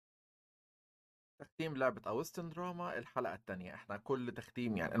تختيم لعبة أو دراما الحلقة التانية. احنا كل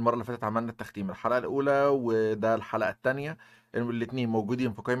تختيم يعني المرة اللي فاتت عملنا التختيم الحلقة الأولى وده الحلقة التانية. الاتنين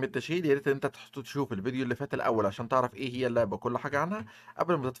موجودين في قائمة التشغيل. يا ريت ان انت تشوف الفيديو اللي فات الأول عشان تعرف ايه هي اللعبة وكل حاجة عنها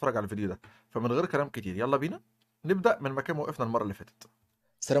قبل ما تتفرج على الفيديو ده. فمن غير كلام كتير يلا بينا نبدأ من مكان ما وقفنا المرة اللي فاتت.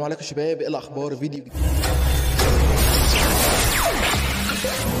 السلام عليكم شباب، ايه الاخبار؟ فيديو جديد.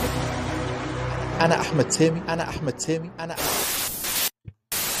 انا احمد سامي.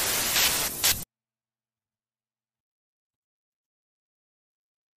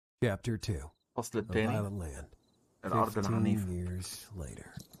 Chapter 2. الفصل The التاني Violent Land. الأرض 15 العنيفة years later.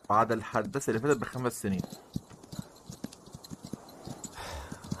 بعد الحدث اللي فاتت ب5 سنين.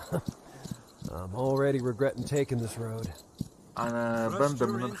 I'm already regretting taking this road. أنا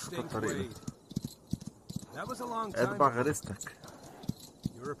بندم إن أنا خدت الطريق ده. اتبع غريزتك.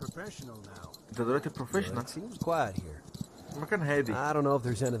 أنت دلوقتي It بروفيشنال. seems quiet here. المكان هادي. I don't know if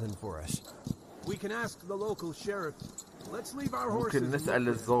there's anything for us. We can ask the local sheriff. Let's leave our horses. ممكن نسأل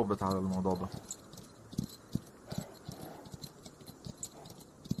الضابط على الموضوع ده.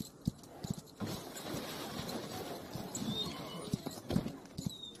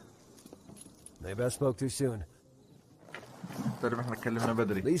 Maybe I spoke too soon. تقريبا احنا اتكلمنا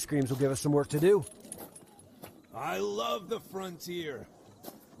بدري. These screams will give us some work to do. I love the frontier.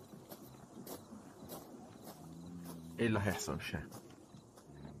 ايه اللي هيحصل مش فاهم.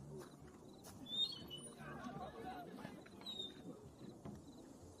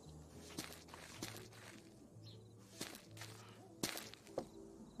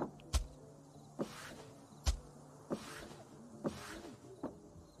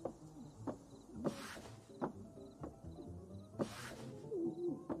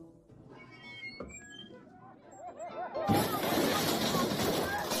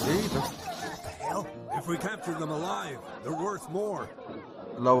 If we capture them alive, they're worth more.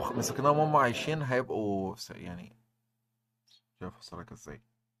 لو مسكناهم هم عايشين هيبقوا يعني شايف افصلك ازاي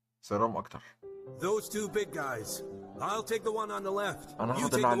سيرهم اكتر. Those two big guys. I'll take the one on the left. انا You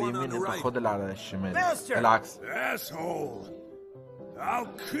هاخد take اللي the على one on اليمين the انت right. خد اللي على الشمال. Master! العكس. Asshole!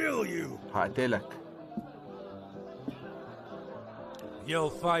 I'll kill you. هقتلك.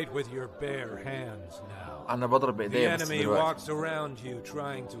 You'll fight with your bare hands now. انا بضرب The بايديا بس enemy دلوقتي. walks around you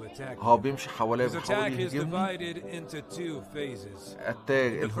trying to attack هو you. بيمشي حواليا His بيحاول attack is يهاجمني. divided into two phases.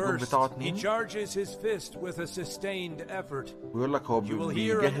 الهجوم First, بتاعه he 2 charges his fist with a sustained effort. ويقول لك هو You will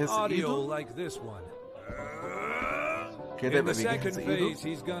hear an بيجهز audio ايده like this one. كده In the يبقى بيجهز second phase, ايده.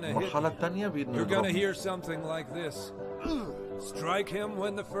 he's gonna hit المرحلة you. التانية بإنه You're gonna يضربني. hear something like this. Strike him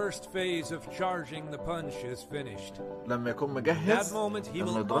when the first phase of charging the punch is finished. لما يكون At that مجهز moment, he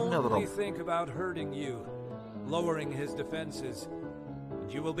لما will يضربني only اضربه. think about hurting you, lowering his defenses.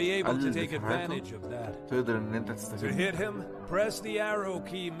 And you will be able to قلل take دفاعاته. advantage of that. تقدر ان انت To تستفيد hit him, press the arrow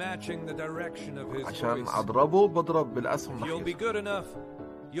key matching the direction of his عشان voice. اضربه بضرب بالاسهم If you'll be ناحيته. good enough,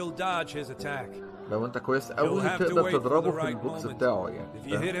 you'll dodge his attack. لو انت كويس You'll قوي have to تقدر wait for the تضربه في right البوكس moment. بتاعه If يعني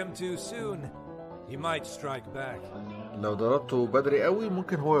you hit فاهم؟ him too soon, he might strike back. لو ضربته بدري قوي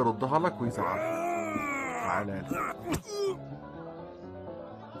ممكن هو يردها لك ويزعلك. تعالى هنا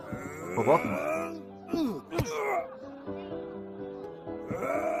في بطنك.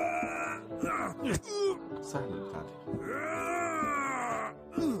 سهل البتاع دي.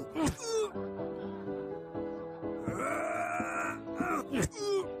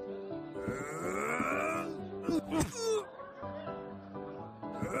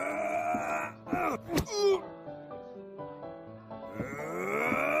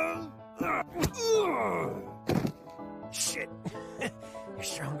 Shit. You're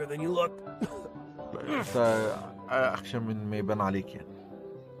stronger than you look. انت اخشن من ما يبان عليك يعني.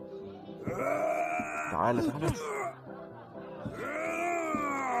 تعالى تعالى.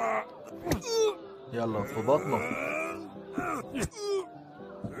 يلا في بطنك.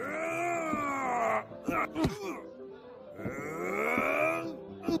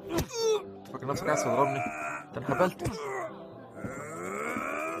 فاكر نفسك عايز تضربني؟ انت انهبلت.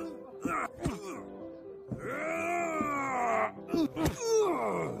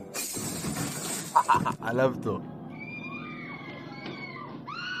 قلبته.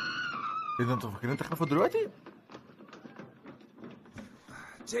 ايه ده انتوا فاكرين تخافوا دلوقتي؟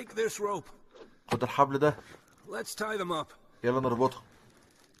 Take this rope. خد الحبل ده. Let's tie them up. يلا نربطهم.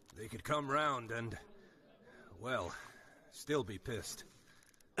 They could come round and, well, still be pissed.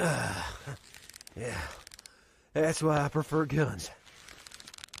 Yeah. That's why I prefer guns.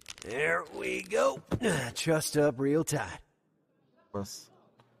 There we go. Trussed up real tight. بس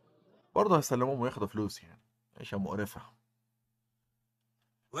برضه هيسلموهم وياخدوا فلوس يعني. عيشة مقرفة.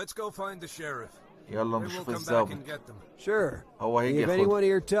 Let's go find the sheriff. يلا Then we'll نشوف come back الضابط. and get them. Sure. هو هيجي If ياخدهم. anyone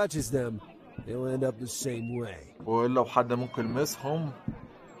here touches them, they'll end up the same way. ولو حد ممكن يلمسهم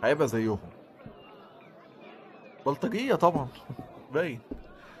هيبقى زيهم. بلطجية طبعا باين.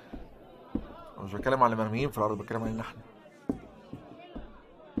 أنا مش بتكلم على المرميين في الأرض، بتكلم علينا احنا.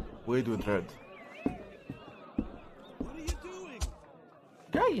 ويد ودراد.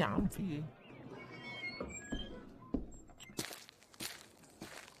 جاي يا عم في ايه؟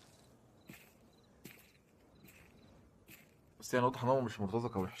 بس يعني واضح ان هم مش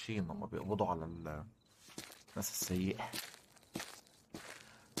مرتزقة وحشين، هم بيقبضوا على الناس السيئة.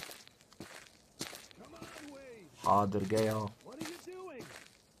 حاضر جاي اهو.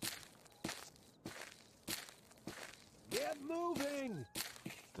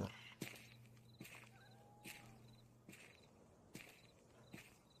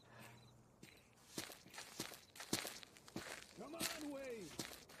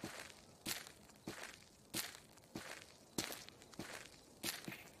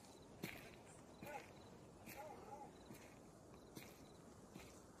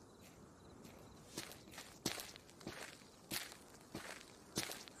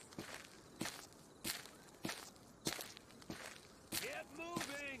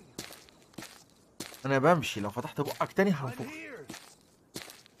 انا بمشي، لو فتحت بقك تاني هنفخ.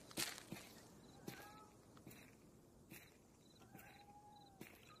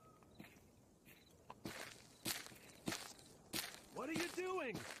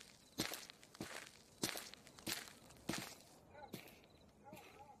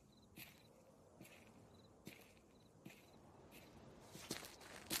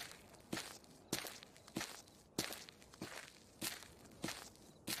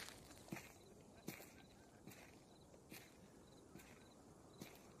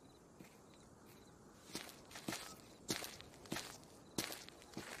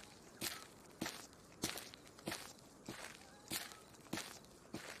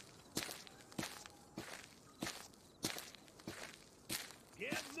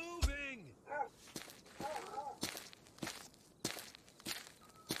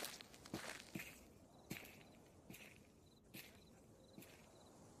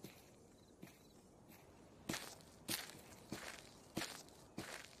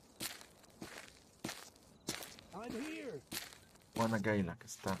 وانا جاي لك،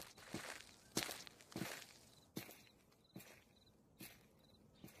 استنى.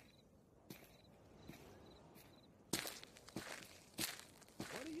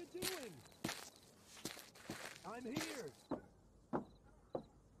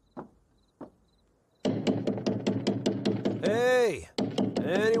 Hey,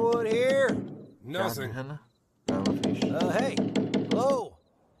 anyone here? Nothing. هنا؟ لا مفيش. Hey, hello.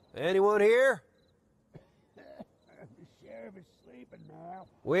 Anyone here?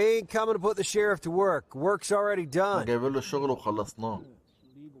 We ain't coming to put the sheriff to work. Work's already done. جايبين له الشغل وخلصناه.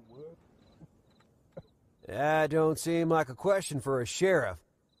 That don't seem like a question for a sheriff.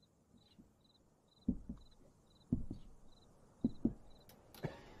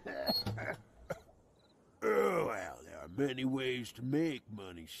 Oh, well, there are many ways to make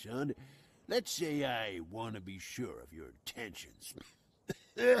money, son. Let's say I want to be sure of your intentions.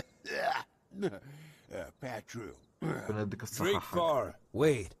 Patrol. Drake far.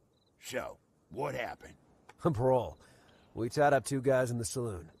 Wait. So, what happened? Parole. We tied up two guys in the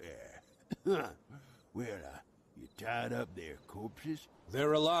saloon. Well, you tied up their corpses?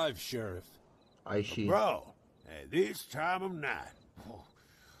 They're alive, Sheriff. عايشين. Bro, at this time of night.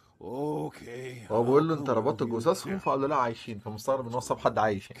 Okay. هو بيقول له انت ربطت جثثهم، فقال له لا عايشين، فمستغرب ان هو ساب حد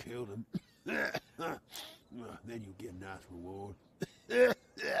عايش يعني. Killed him. Then you get a nice reward.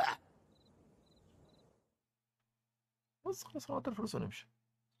 بس خلاص هنقطع الفلوس ونمشي.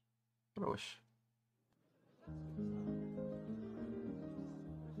 روش.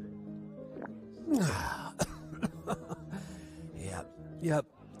 Yep,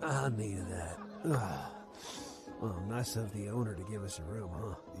 I needed that. Well, nice of the owner to give us a room,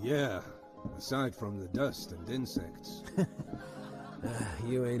 huh? Yeah, aside from the dust and insects.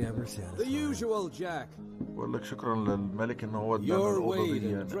 You ain't ever said The usual, Jack. بقول لك شكرا للملك ان هو ادانا You're الاوضه Wade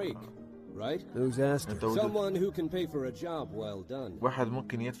دي and Drake, right? Who's asking? انت ودي Someone who can pay for a job well done. واحد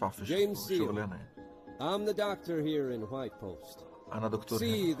ممكن يدفع في James Seal. الشغلانه يعني. I'm the doctor here in White Post. انا دكتور هنا.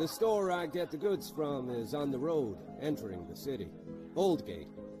 See, the store I get the goods from is on the road, entering the city. Oldgate.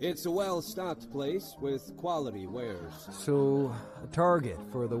 It's a well-stocked place with quality wares. So, a target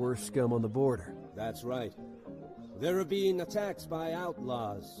for the worst scum on the border. That's right. There have been attacks by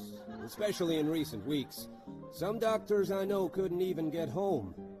outlaws, especially in recent weeks. Some doctors I know couldn't even get home.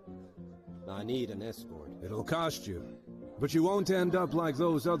 I need an escort. It'll cost you. But you won't end up like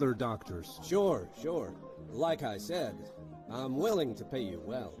those other doctors. Sure. Like I said, I'm willing to pay you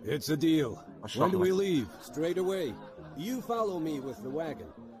well. It's a deal. When do we leave? Straight away. You follow me with the wagon.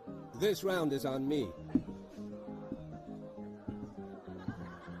 This round is on me.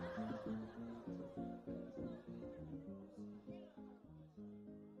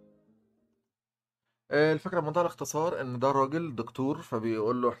 الفكرة بمنتهى الاختصار ان ده راجل دكتور،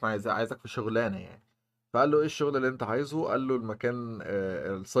 فبيقول له احنا عايزك في شغلانة يعني. فقال له ايه الشغل اللي انت عايزه؟ قال له المكان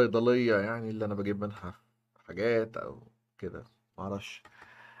الصيدلية يعني اللي انا بجيب منها حاجات او كده معرفش.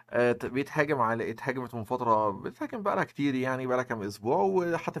 اتهاجمت من فترة، بتهاجم بقالها كتير يعني، بقالها كام اسبوع،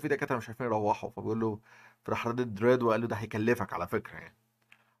 وحتى في دكاترة مش عارفين يروحوا. فبيقول له راح ردد دريد وقال له ده هيكلفك على فكرة يعني.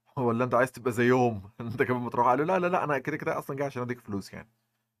 ولا انت عايز تبقى زيهم انت كمان بتروح؟ قال له لا لا لا، انا كده كده اصلا جاي عشان اديك فلوس يعني.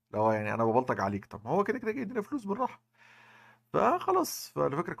 لو يعني انا ببلطج عليك، طب ما هو كده كده جاي يدينا فلوس بالراحه. فخلاص،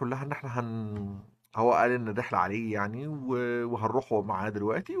 فالفكره كلها ان احنا هو قال ان الرحله عليه يعني، وهنروح معاه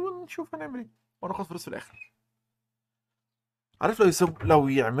دلوقتي ونشوف هنعمل ايه وناخد فلوس في الاخر. عارف لو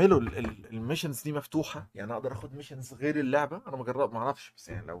يعملوا الميشنز دي مفتوحه يعني، اقدر اخد ميشنز غير اللعبه. انا ما اعرفش، بس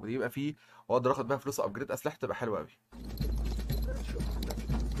يعني لو يبقى فيه واقدر اخد بيها فلوس ابجريد اسلحه تبقى حلوه قوي.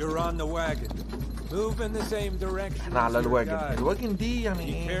 You're on the wagon. Move in the same direction. احنا على as your الواجن. guide. الواجن دي يعني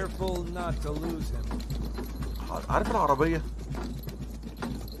Be ايه؟ careful not to lose him. عارف العربيه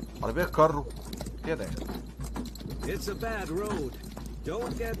كارو كده يعني. It's a bad road.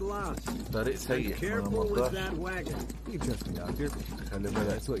 Don't get lost. طريق سيء. Careful with that wagon. You trust me, Doctor. خلي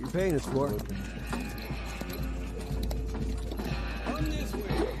بالك. That's what you're paying us for. Come this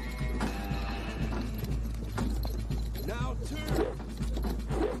way. Now turn.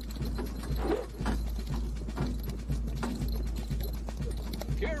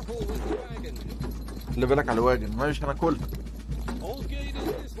 Careful with the wagon. خلي بالك على الواجن، مش هناكلها. Old gate is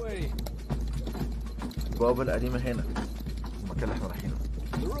this way. البوابة القديمة هنا، المكان اللي احنا رايحينه.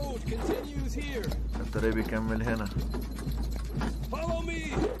 The road continues here. الطريق بيكمل هنا. Follow me.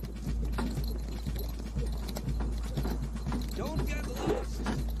 Don't get lost.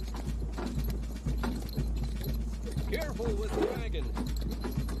 Careful with the wagon.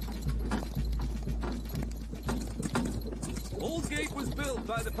 Old gate was built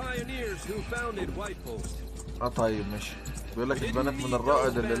by the pioneers who founded White Post. طيب ماشي. بيقول لك اتبنت من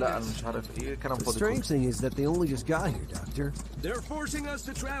الرائد اللي لقى مش عارف ايه، كلام The فاضي strange كله. thing is that they only just got here, Doctor. They're forcing us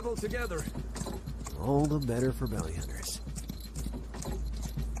to travel together. All the better for bounty hunters.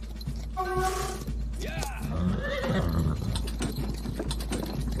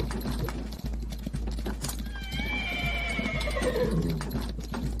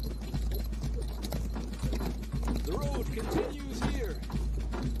 The road continues here.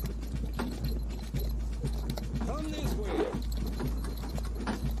 Come this way.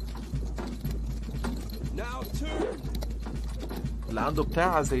 Now turn. اللي عنده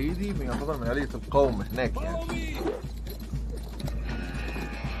بتاعة زي دي يعتبر من آلية القوم هناك Follow يعني. me.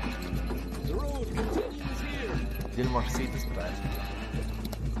 The road continues here. دي المرسيدس بتاعتها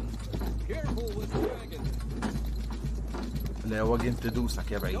Careful with the wagon. اللي هو واجن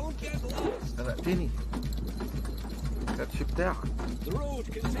تدوسك يا بعيد. Don't get lost. خنقتني. كانتش بتاعك. The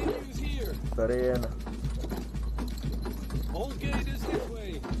road continues here. طريق هنا. Old gate is this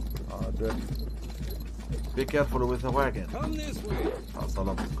way. ده. Be careful with the wagon. Come this way.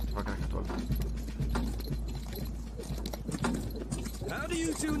 ظلمت، كنت فاكرك هتقول. How do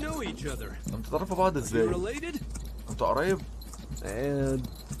you two know each other? انتوا تعرفوا بعض You ازاي؟ related? انتوا قرايب؟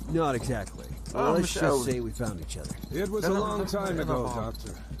 Not exactly. Oh, Let's Michelle. just say we found each other. It was a long time ago,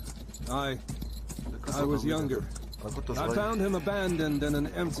 Doctor. I was younger. انا كنت I صغير. found him abandoned in an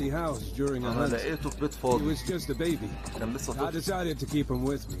empty house during a انا hunt. لقيته في بيت He فاضي، was just a baby. كان لسه I طفل. decided to keep him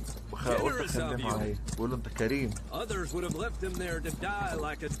with me. قلت اخليه معايا، بقول له انت كريم. Others would have left him there to die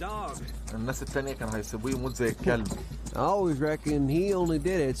like a dog. الناس التانية كانوا هيسيبوه يموت زي الكلب. I always reckon he only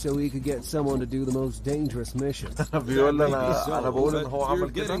did it so he could get someone to do the most dangerous mission. بيقول لي Maybe so, انا بقول ان but هو you're عمل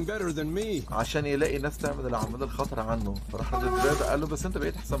getting كده better than me. عشان يلاقي ناس تعمل الاعمال الخطر عنه. فراح الدبابة قال له بس انت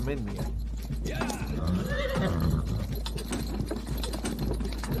بقيت احسن مني يعني.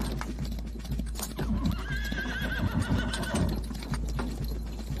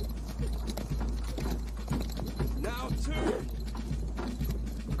 Now turn.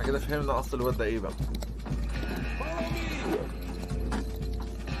 احنا كده فهمنا اصل الواد ده ايه بقى. Follow me.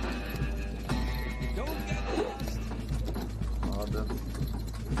 Don't get lost. حاضر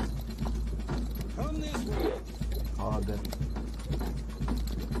Come this way. حاضر.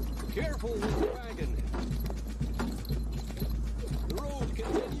 Careful with the wagon. The road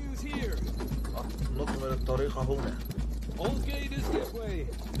continues here. نكمل الطريق هنا. Old gate is this way.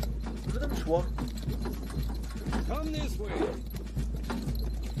 كل ده مشوار. Come this way.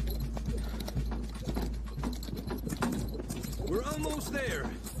 We're almost there.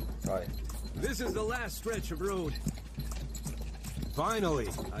 طيب This is the last stretch of road. Finally.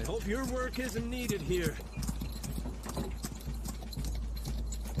 I hope your work isn't needed here.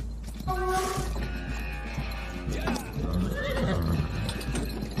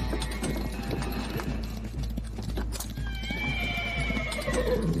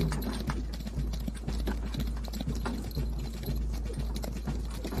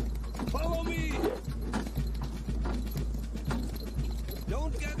 Follow me.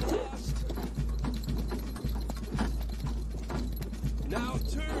 Don't get lost. Now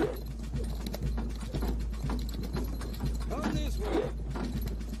turn. Come this way.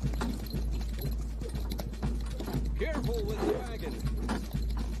 Careful with the wagon.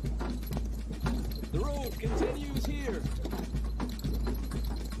 The road continues here.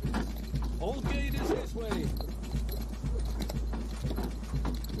 Old gate is this way.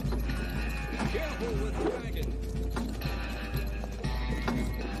 Careful with the wagon.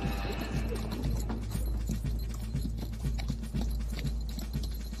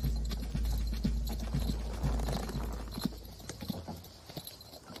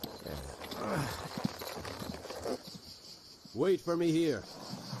 Wait for me here.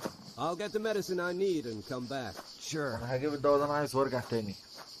 I'll get the medicine I need and come back. Sure. انا هجيب الدواء ده، انا عايز وارجع تاني.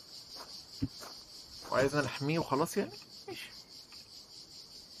 وعايزنا نحميه وخلاص يعني. ماشي.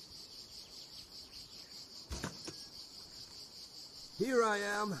 Here I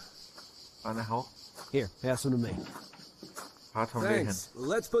am. انا اهو. Here, pass them to me. هاتهم ليه هنا. Thanks.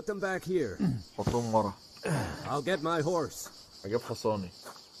 Let's put them back here. حطهم ورا. I'll get my horse. هجيب حصاني.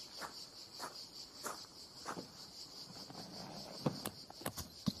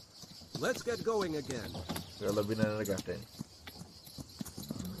 Let's get going again. يلا بينا نرجع تاني.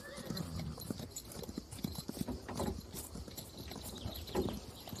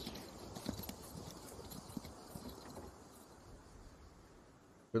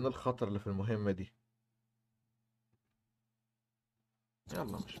 فين الخطر اللي في المهمة دي؟ يلا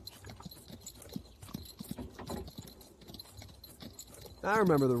مش مشكلة. I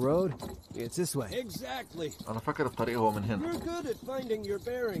remember the road. It's this way. Exactly. أنا فاكر الطريق هو من هنا. You're good at finding your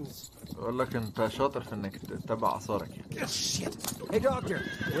bearings. بقول لك أنت شاطر في إنك تتبع آثارك يعني. Shit. Hey, doctor.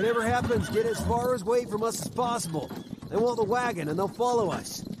 Whatever happens, get as far away from us as possible. They want the wagon and they'll follow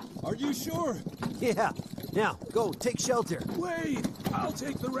us. Are you sure? Yeah. Now, go, take shelter. Wait, I'll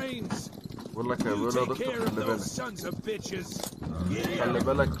take the reins. بقول لك يا You دكتور take care of خلي بالك. those sons of bitches. خلي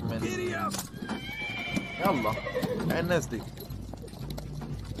بالك من. Giddy up. يلا الناس دي.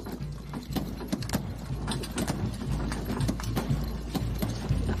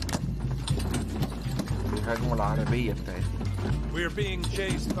 بيهاجموا العربية بتاعتي. We're being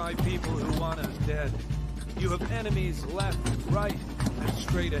chased by people who want us dead. You have enemies left, right, and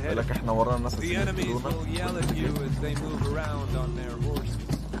straight ahead. بقول لك احنا ورانا الناس The enemies will yell at you as they move around on their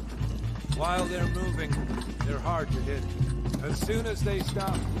horses. While they're moving, they're hard to hit. As soon as they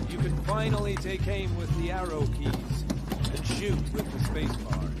stop, you can finally take aim with the arrow keys and shoot with the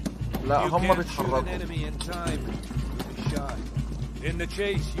spacebar. لا You هم can't shoot بيتحركوا. an enemy in time, you'll be shot. In the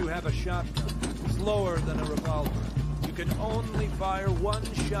chase, you have a shotgun, slower than a revolver. You can only fire one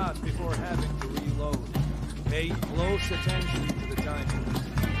shot before having to reload. Pay close attention to the timing.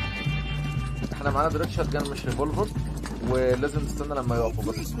 احنا معانا دلوقتي شات جان مش ريفولفر، ولازم نستنى لما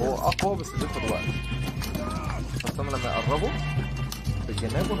يقفوا، بس هو اقوى بس بياخد وقت. نستنى لما يقربوا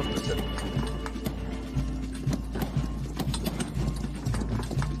بالجناب ونبتسم.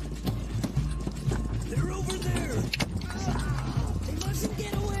 They're over there. They mustn't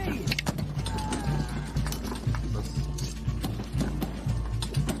get away.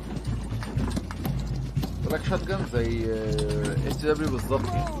 بقول لك شات جان زي اس دبليو بالظبط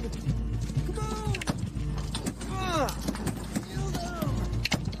يعني.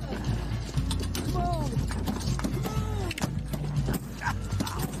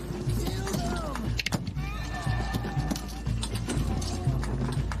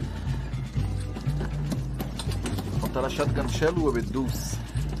 شات جان شال وبتدوس.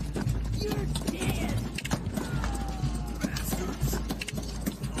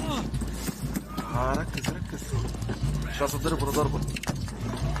 ركز مش عايز اضرب ولا ضربه.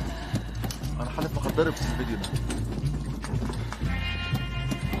 انا حالف ما هتضرب في الفيديو ده.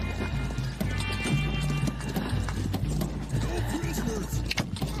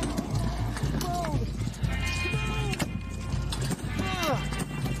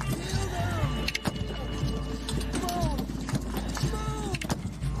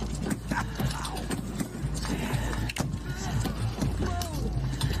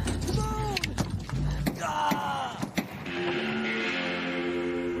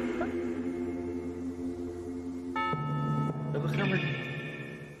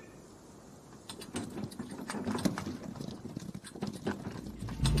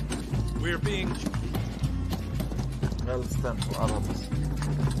 We're being... يلا استنى قرب بس.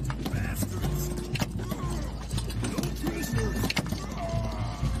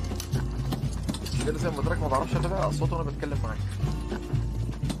 كده زي ما قلت لك ما بعرفش اتابع اصوات وانا بتكلم معاك.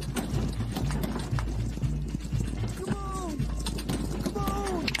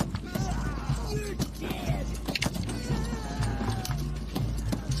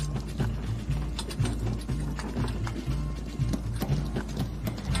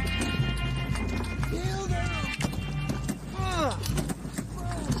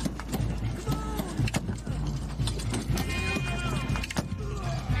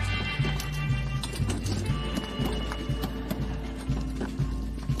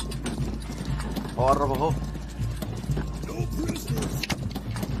 قرب اهو.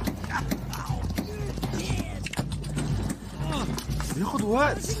 بياخد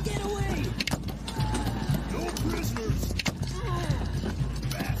وقت.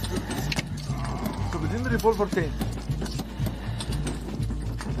 طب اديني ريفولفر تاني.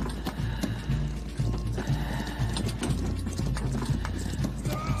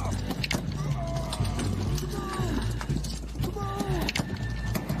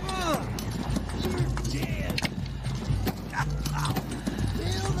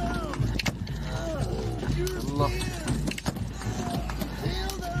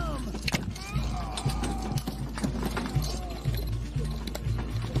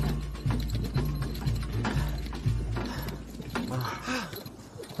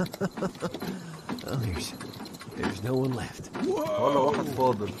 Oh, there's no one left. ولا واحد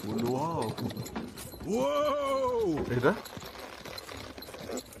فاضل. واو. Whoa! ايه ده؟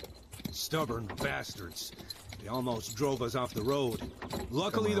 Stubborn bastards. They almost drove us off the road.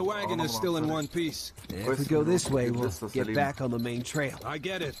 Luckily, the wagon is still in one piece. If we go this way, we'll get back on the main trail. I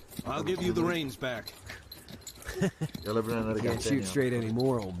get it. I'll give you the reins back. يلا بينا نرجع Can't shoot تاني. straight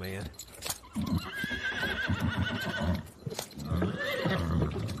anymore, old man.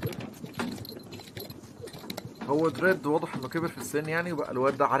 هو دريد واضح انه كبر في السن يعني، وبقى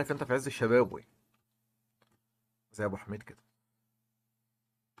الواد ده عارف انت في عز الشباب وي. زي ابو حميد كده.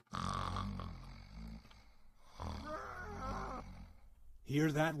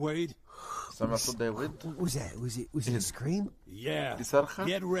 Hear that, Wade? سامع الصوت ده يا ويد؟ What was that? Was it a scream? Yeah. دي صرخة؟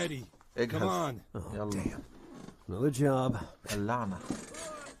 Get ready. Come اجهز. on. Oh, يلا. damn. Another job. اللعنة.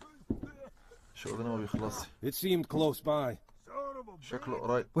 شغلنا ما بيخلصش. It seemed close by. شكله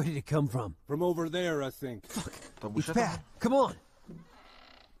قريب. Where did it come from? From over there, I think. طب It's وشافها؟ Pat. Come on.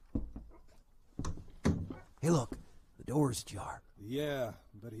 Hey, look. The door's ajar. Yeah,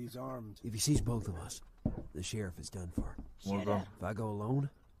 but he's armed. If he sees both of us, the sheriff is done for. مرضى. If I go alone,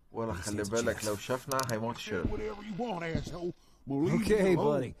 ولا خلي بالك لو شافنا هيموت الشرف. Whatever you want, asshole. We'll leave you okay, alone.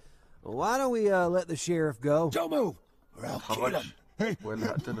 buddy. Why don't we let the sheriff go? Don't move, or I'll kill him. متحركش. Hey,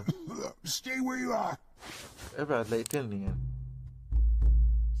 ولا هقتله. stay where you are. ابعد لا يقتلني يعني.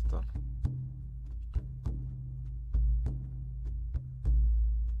 استنى.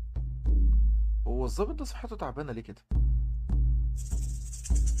 هو الظابط ده صحته تعبانة ليه كده؟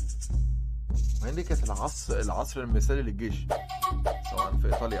 مع ان دي كانت العصر المثالي للجيش، سواء في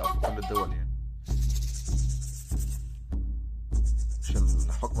ايطاليا او في كل الدول يعني. مش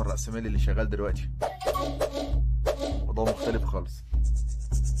الحكم الرأسمالي اللي شغال دلوقتي. موضوع مختلف خالص.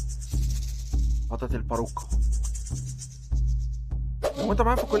 حطت الباروكة. لو انت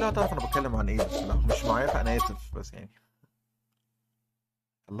معايا في الكلية هتعرف انا بتكلم عن ايه، بس لو مش معايا فانا اسف بس يعني.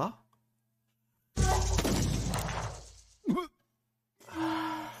 الله.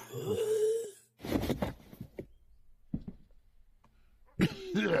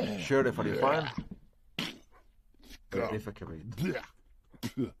 Sheriff, are you fine? كيفك يا بعيد؟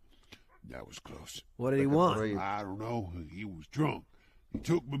 That was close. What did he want? I don't know. He was drunk. He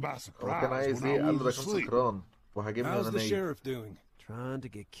took me by هو surprise كان عايز when ايه؟ I قال له ده was كان asleep. سكران وهاجمني How's وانا the نايم. sheriff doing? Trying to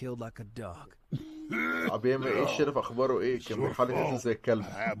get killed like a dog. بيعمل ايه الشرف؟ اخباره ايه؟ كان بيحاول يقتل زي الكلب.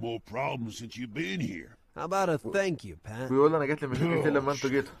 I had more problems since you've been here. How about a thank you, Pat? بيقول انا جات لي مشاكل كتير لما انتوا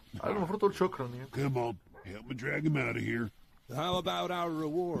جيتوا. قال المفروض تقول شكرا يعني. Come on, help me drag him out of here. How about our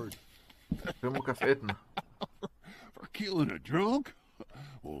reward? في مكافئتنا. For killing a drunk?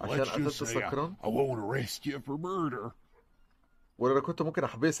 Well, عشان let's just قتلت say السكران. I won't arrest you for murder. ولا انا كنت ممكن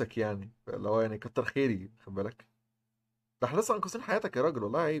احبسك يعني، لو يعني كتر خيري، خد بالك. ده احنا لسه انقذين حياتك يا راجل،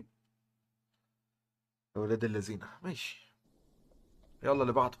 والله عيب. يا ولاد اللذينه، ماشي. يلا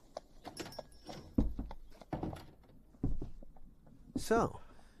اللي بعده. So,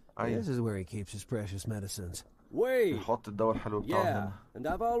 أيوة. this is where he keeps his precious medicines. Wait! يحط الدواء الحلو بتاعه Yeah, هنا. and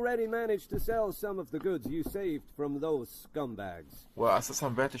I've already managed to sell some of the goods you saved from those scumbags. واساسا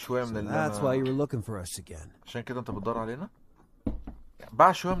بعت شويه من اللي That's why you were looking for us again. عشان كده انت بتدور علينا؟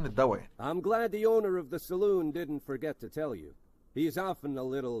 باع شويه من الدواء يعني. I'm glad the owner of the saloon didn't forget to tell you. He's often a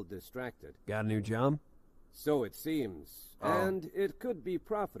little distracted. Got a new job? So it seems. Oh. And it could be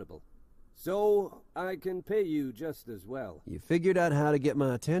profitable. So I can pay you just as well. You figured out how to get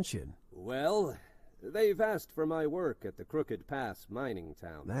my attention. Well, they've asked for my work at the Crooked Pass mining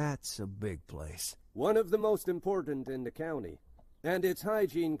town. That's a big place. One of the most important in the county. And its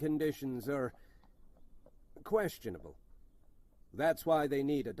hygiene conditions are questionable. That's why they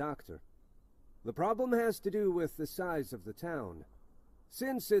need a doctor. The problem has to do with the size of the town.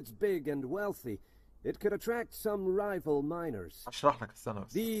 Since it's big and wealthy, it could attract some rival miners. اشرح لك السنه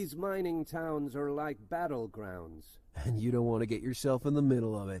بس. These mining towns are like battlegrounds. And you don't want to get yourself in the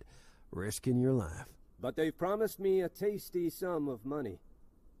middle of it, risking your life. But they've promised me a tasty sum of money.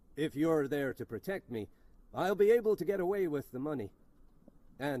 If you're there to protect me, I'll be able to get away with the money.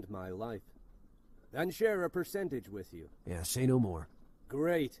 And my life. And share a percentage with you. Yeah, say no more.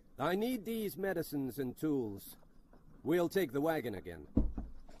 Great. I need these medicines and tools. We'll take the wagon again.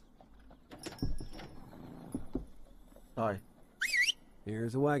 هاي.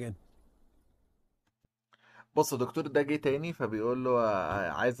 Here's a wagon. بص الدكتور ده جه تاني فبيقول له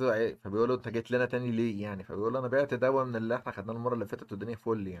عايزه، فبيقول له انت جيت لنا تاني ليه يعني؟ فبيقول له انا بعت دواء من اللي احنا خدناه المره اللي فاتت والدنيا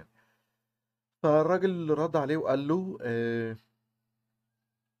فل يعني. فالراجل رد عليه وقال له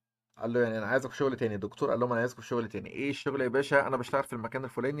قال له يعني انا عايزك في شغل تاني. الدكتور قال لهم انا عايزكم في شغل تاني. ايه الشغل يا باشا؟ انا بشتغل في المكان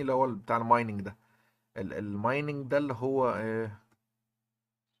الفلاني اللي هو بتاع المايننج ده. المايننج ده اللي هو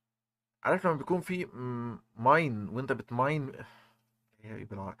عارف لما بيكون في ماين وانت بتماين ايه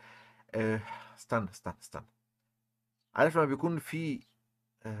بالعربي؟ استنى عارف لما بيكون في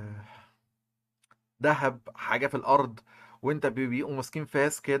ذهب حاجة في الأرض وانت بيبقوا ماسكين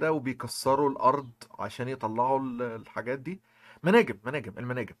فاس كده وبيكسروا الأرض عشان يطلعوا الحاجات دي.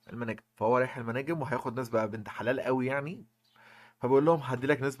 المناجم. فهو رايح المناجم وهياخد نسبة بنت حلال قوي يعني. فبقول لهم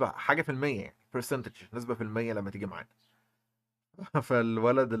هديلك نسبة حاجة في المية يعني percentage، نسبة في المية لما تيجي معانا.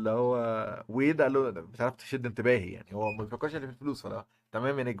 فالولد اللي هو ويد قال له بتعرف تشد انتباهي يعني، هو ما بيفكرش اللي في الفلوس. فلا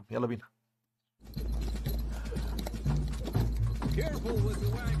تمام يا نجم يلا بينا.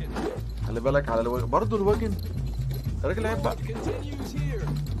 خلي بالك على الواجن برضه. الواجن الراجل عيب بقى.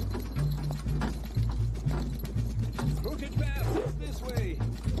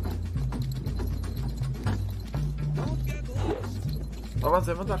 طبعا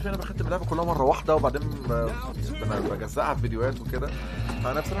زي ما انتم عارفين انا بختم اللعبه كلها مره واحده وبعدين بجزعها في فيديوهات وكده.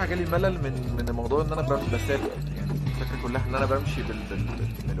 فانا بصراحه جالي ملل من موضوع ان انا بسافر يعني. الفكره كلها ان انا بمشي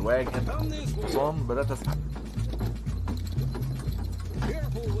بالواجن حصان. بدات اسمع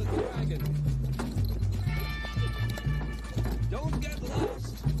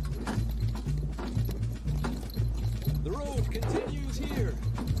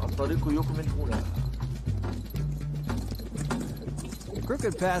الطريق يكمل هنا. The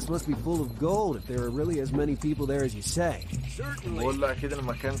Crooked Pass must be full of gold if there are really as many people there as you say. بقول له اكيد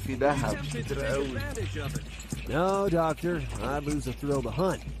المكان فيه ذهب كتير قوي. No, Doctor. I lose the thrill to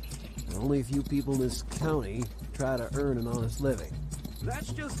hunt. Only a few people in this county try to earn an honest living.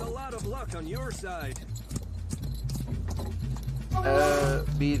 That's just a lot of luck on your side.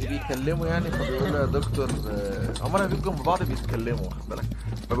 بيتكلموا يعني. فبيقول له يا دكتور هم انا بيجوا جنب بعض بيتكلموا واخد بالك.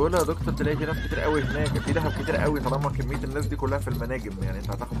 فبيقول له يا دكتور تلاقي في ناس كتير قوي هناك، في دهب كتير قوي طالما كميه الناس دي كلها في المناجم يعني انت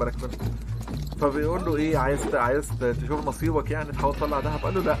هتاخد بالك منها. فبيقول له ايه عايز تشوف نصيبك يعني تحاول تطلع دهب؟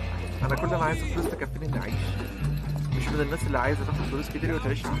 قال له لا انا كل اللي انا عايزه فلوس تكفيني اني اعيش، مش من الناس اللي عايزه تاخد فلوس كتير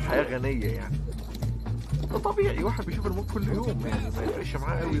وتعيش حياه غنيه يعني. ده طبيعي واحد بيشوف الموت كل يوم يعني ما يفرقش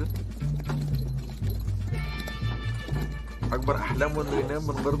معاه قوي ده. اكبر احلامه انه ينام من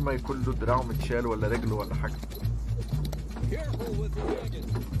غير ما يكون له دراعه متشال ولا رجله ولا حاجه.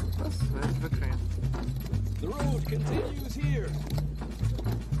 بس هي الفكره يعني.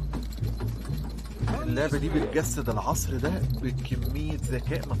 اللعبه دي بتجسد العصر ده بكميه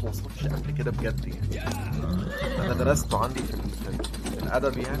ذكاء ما توصفش قبل كده بجد يعني. انا درسته عندي في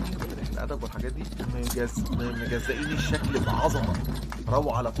الادب يعني، الادب والحاجات دي مجزئين الشكل بعظمه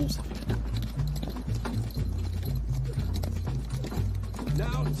روعه لا توصف يعني.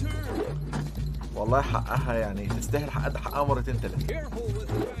 والله حقها يعني تستاهل حقها مرتين تلاتة.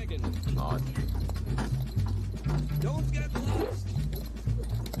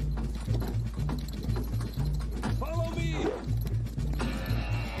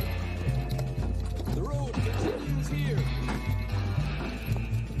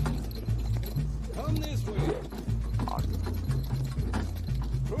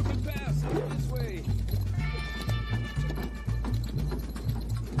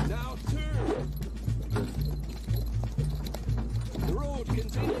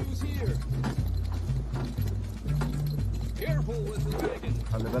 Careful with the wagon.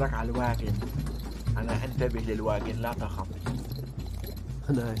 خلي بالك على الواجن، انا انتبه للواجن لا تخف.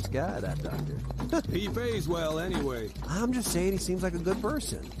 Nice guy, that doctor. He pays well anyway. I'm just saying he seems like a good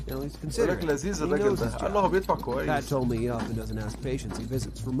person. You know, he's لك considerate. لذيذ He الراجل knows ده، his قال له هو job. بيدفع Pat كويس. told me he often doesn't ask patients he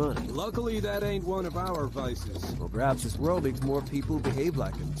visits for money. Luckily, that ain't one of our vices. Well, perhaps this world needs more people who behave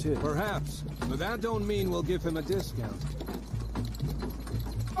like him, too. Perhaps, but that don't mean we'll give him a discount.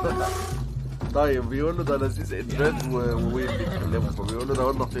 طيب بيقول له ده لذيذ ادريد وويل بيتكلموا، فبيقول له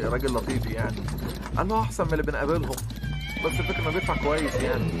ده راجل لطيف يعني. قال له احسن من اللي بنقابلهم، بس الفكره انه بيدفع كويس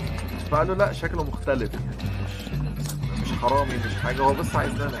يعني. فقال له لا شكله مختلف يعني، مش حرامي مش حاجه، هو بس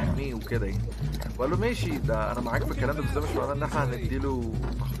عايزنا نحميه وكده يعني. وقال له ماشي، ده انا معاك في الكلام ده، بس ده مش معناه ان احنا هنديله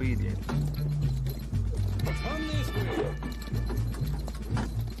تخفيض يعني. Come this way.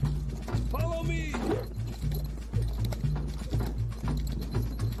 Follow me.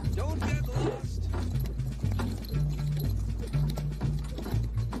 Don't get lost.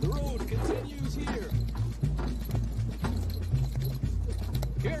 The road continues here.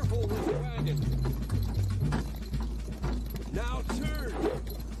 Careful with the wagon. Now turn.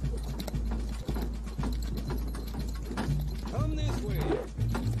 Come this way.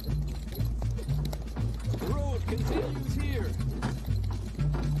 The road continues here.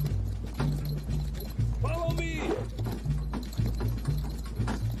 Follow me.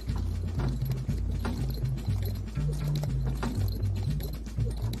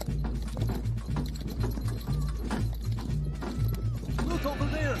 Look over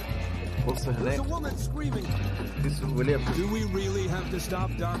there. بص There's هناك a woman screaming. في سهوليه. Do we really have to stop,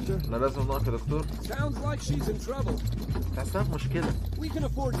 Doctor? احنا لازم نقف يا دكتور، Sounds like she's in trouble. تحسها في مشكله. We can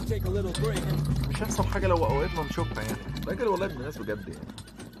afford to take a little break. مش هيحصل حاجه لو وقفنا نشوفها يعني. راجل والله ابن ناس بجد يعني.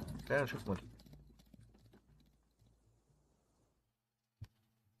 خلينا نشوف مالي.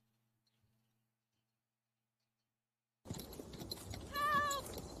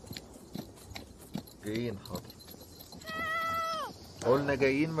 جايين حاضر. قلنا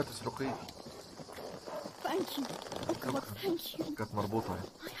جايين ما تسرقيش. Thank you. Oh God, thank you. كانت مربوطه يعني.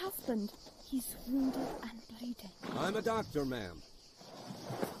 My husband, he's wounded and bleeding. I'm a doctor, ma'am.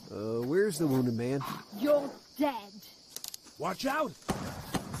 Where's the wounded man? You're dead. Watch out!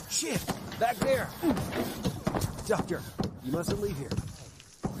 Shit! Back there! Doctor, you mustn't leave here.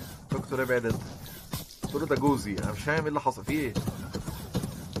 دكتور ابعد انت. قلت له ده جوزي، انا مش فاهم ايه اللي حصل فيه ايه.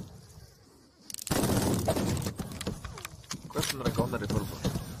 كويس ان رجعونا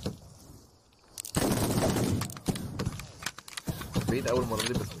الريفولفر. بعيد اول مره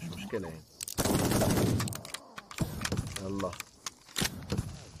دي بس مش مشكله يعني. يلا.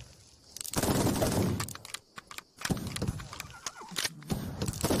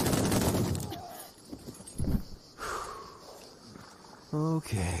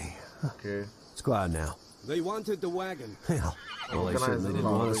 Okay. Okay. Let's go out now. They wanted the wagon. Well, they certainly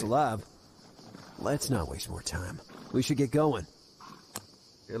didn't want us alive. Let's not waste more time. We should get going.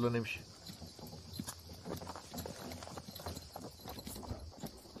 يلا نمشي.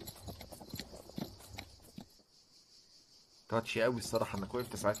 تاتشي قوي الصراحه انك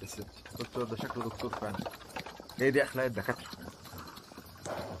وقفت ساعات الست. قلت له ده شكله دكتور فعلا. هي دي اخلاق الدكاتره.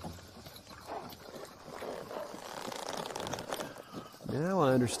 Now I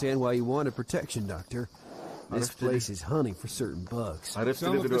understand why you wanted protection, Doctor. This place is hunting for certain bugs. عرفت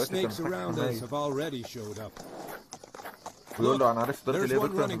Some ليه of the دلوقتي snakes around us have already showed up. بيقول له انا عرفت دلوقتي ليه There's one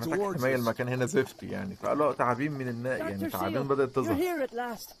دكتور running محتاج towards حماية، us. المكان هنا زفت يعني. فقال له تعابين من الناس يعني، تعابين بدأت تظهر. You're here at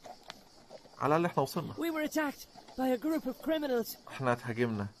last. على الأقل احنا وصلنا. We were attacked by a group of criminals. احنا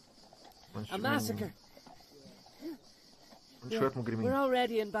اتهاجمنا. A massacre. من شوية We're مجرمين.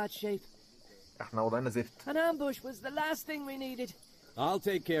 already in bad shape. احنا وضعنا زفت. An ambush was the last thing we needed. I'll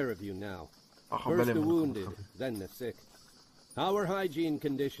take care of you now. اخد First بالي the من wounded, then the sick. How are hygiene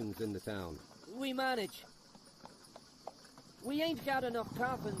conditions in the town? We manage. We ain't got enough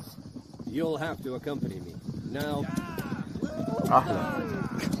coffins. You'll have to accompany me. Now, احلى.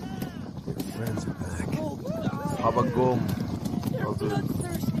 Friends are back. اصحابك جم.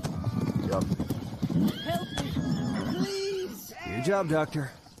 Bloodthirsty. يلا. Help me, please. Your job, Doctor.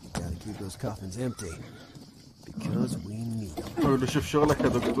 Gotta keep those coffins empty. Because we need them. قول له شوف شغلك يا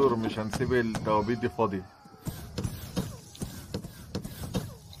دكتور، مش هنسيب التوابيت دي فاضية.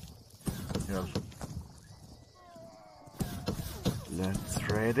 يلا. Let's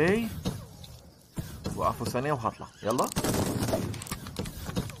ready. وقفوا ثانية وهطلع. يلا.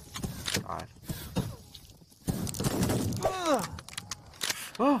 تعال.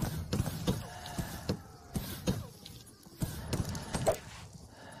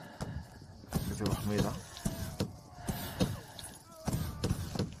 كده ابو حميد ها.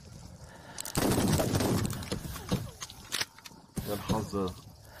 يا الحظ.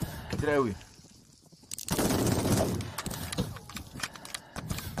 كتير قوي.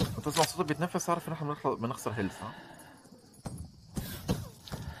 انت تسمع صوته بيتنفس، اعرف ان احنا بنخسر هيلث. ها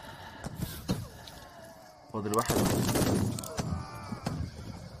فاضل واحد.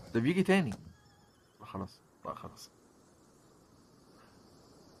 ده بيجي تاني. لا خلاص، لا خلاص.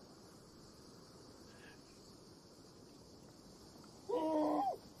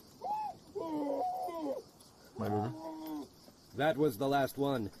 ماله ده؟ That was the last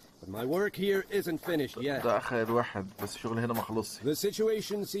one, but my work here isn't finished yet. ده اخر واحد، بس الشغل هنا ما خلصش. The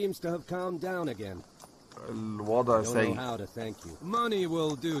situation seems to have calmed down again. الوضع I don't know سيء. how to thank you. Money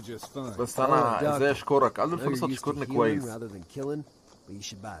will do just fine. بس انا ازاي اشكرك؟ قال له الفلوس هتشكرني كويس. rather than killing, but you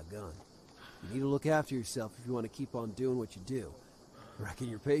should buy a gun. You need to look after yourself if you want to keep on doing what you do. I reckon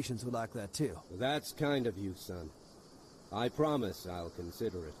your patients would like that too. That's kind of you, son. I promise I'll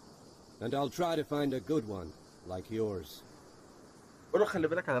consider it. And I'll try to find a good one, like yours. قول له خلي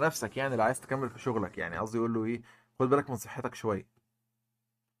بالك على نفسك، يعني لو عايز تكمل في شغلك، يعني قصدي يقول له ايه، خد بالك من صحتك شويه.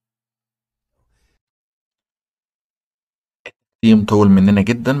 التقييم طول مننا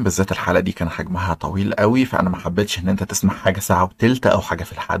جدا، بالذات الحلقه دي كان حجمها طويل قوي، فانا ما حبيتش ان انت تسمع حاجه ساعه وتلت او حاجه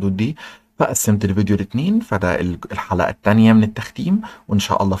في الحدود دي، فقسمت الفيديو لاتنين. فده الحلقه الثانيه من التختيم، وان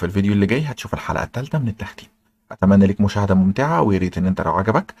شاء الله في الفيديو اللي جاي هتشوف الحلقه الثالثه من التختيم. اتمنى لك مشاهده ممتعه، ويا ريت ان انت لو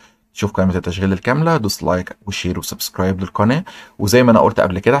عجبك تشوف قائمة التشغيل الكاملة، دوس لايك وشير وسبسكرايب للقناة. وزي ما انا قلت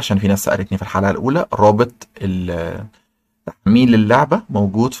قبل كده، عشان في ناس سألتني في الحلقة الأولى، رابط تحميل اللعبة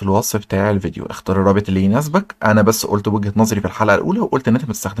موجود في الوصف بتاع الفيديو. اختار الرابط اللي يناسبك. انا بس قلت وجهة نظري في الحلقة الأولى، وقلت ان انت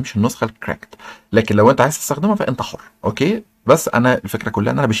ما تستخدمش النسخة الكراكت، لكن لو انت عايز تستخدمها فانت حر. اوكي، بس انا الفكرة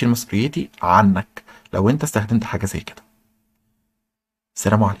كلها ان انا بشيل مسؤوليتي عنك لو انت استخدمت حاجة زي كده.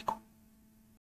 السلام عليكم.